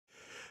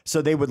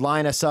So they would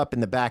line us up in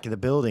the back of the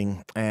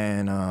building,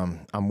 and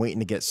I'm waiting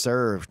to get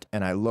served,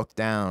 and I look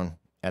down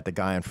at the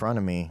guy in front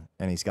of me,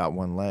 and he's got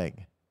one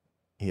leg.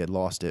 He had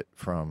lost it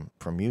from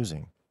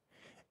using,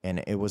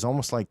 and it was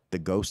almost like the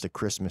ghost of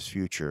Christmas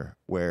future,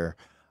 where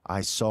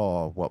I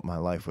saw what my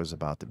life was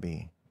about to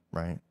be,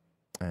 right?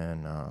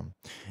 And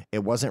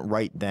it wasn't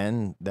right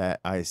then that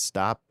I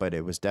stopped, but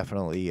it was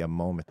definitely a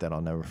moment that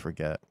I'll never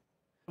forget.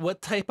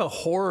 What type of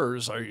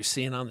horrors are you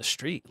seeing on the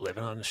street,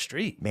 living on the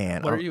street?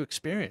 Man, What are you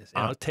experiencing?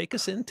 You know, take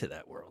us into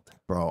that world.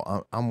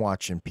 bro, I'm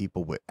watching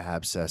people with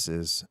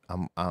abscesses.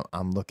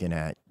 I'm looking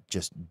at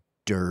just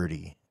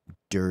dirty,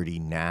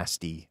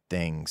 nasty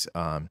things.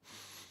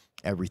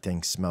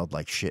 Everything smelled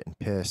like shit and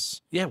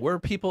piss. Yeah, where are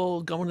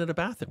people going to the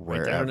bathroom?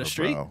 Right there on the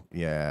street? Bro.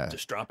 Yeah.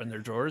 Just dropping their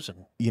drawers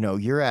and You know,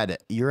 you're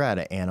at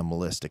an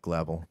animalistic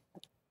level.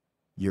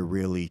 You're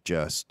really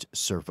just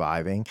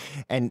surviving.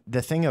 And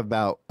the thing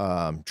about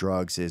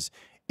drugs is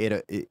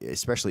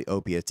especially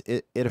opiates,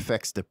 it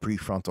affects the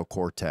prefrontal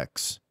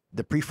cortex.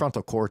 The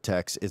prefrontal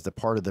cortex is the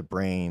part of the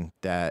brain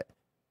that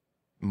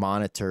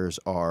monitors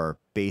our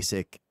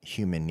basic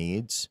human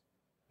needs: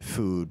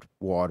 food,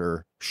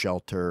 water,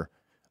 shelter,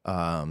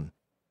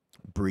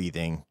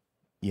 breathing,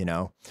 you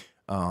know?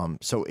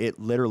 So it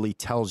literally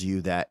tells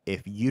you that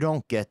if you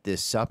don't get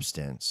this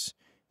substance,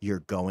 you're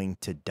going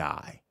to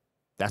die.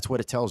 That's what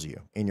it tells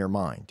you in your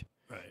mind.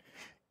 right.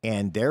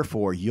 And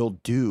therefore, you'll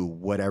do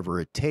whatever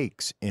it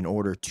takes in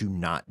order to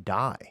not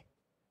die.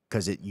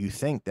 Because you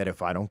think that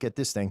if I don't get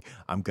this thing,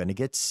 I'm going to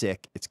get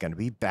sick. It's going to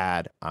be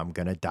bad. I'm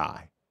going to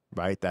die,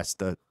 right? That's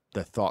the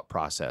thought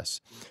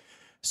process.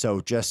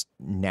 So just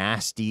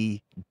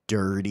nasty,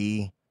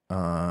 dirty,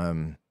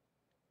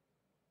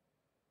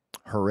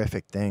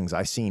 horrific things.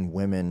 I've seen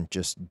women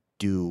just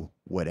do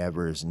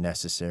whatever is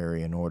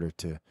necessary in order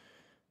to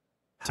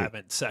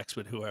Having sex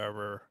with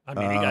whoever. I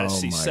mean, you got to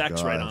see my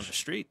sex right on gosh. the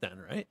street then,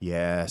 right?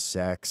 Yeah,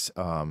 sex,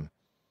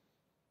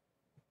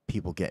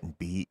 people getting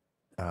beat,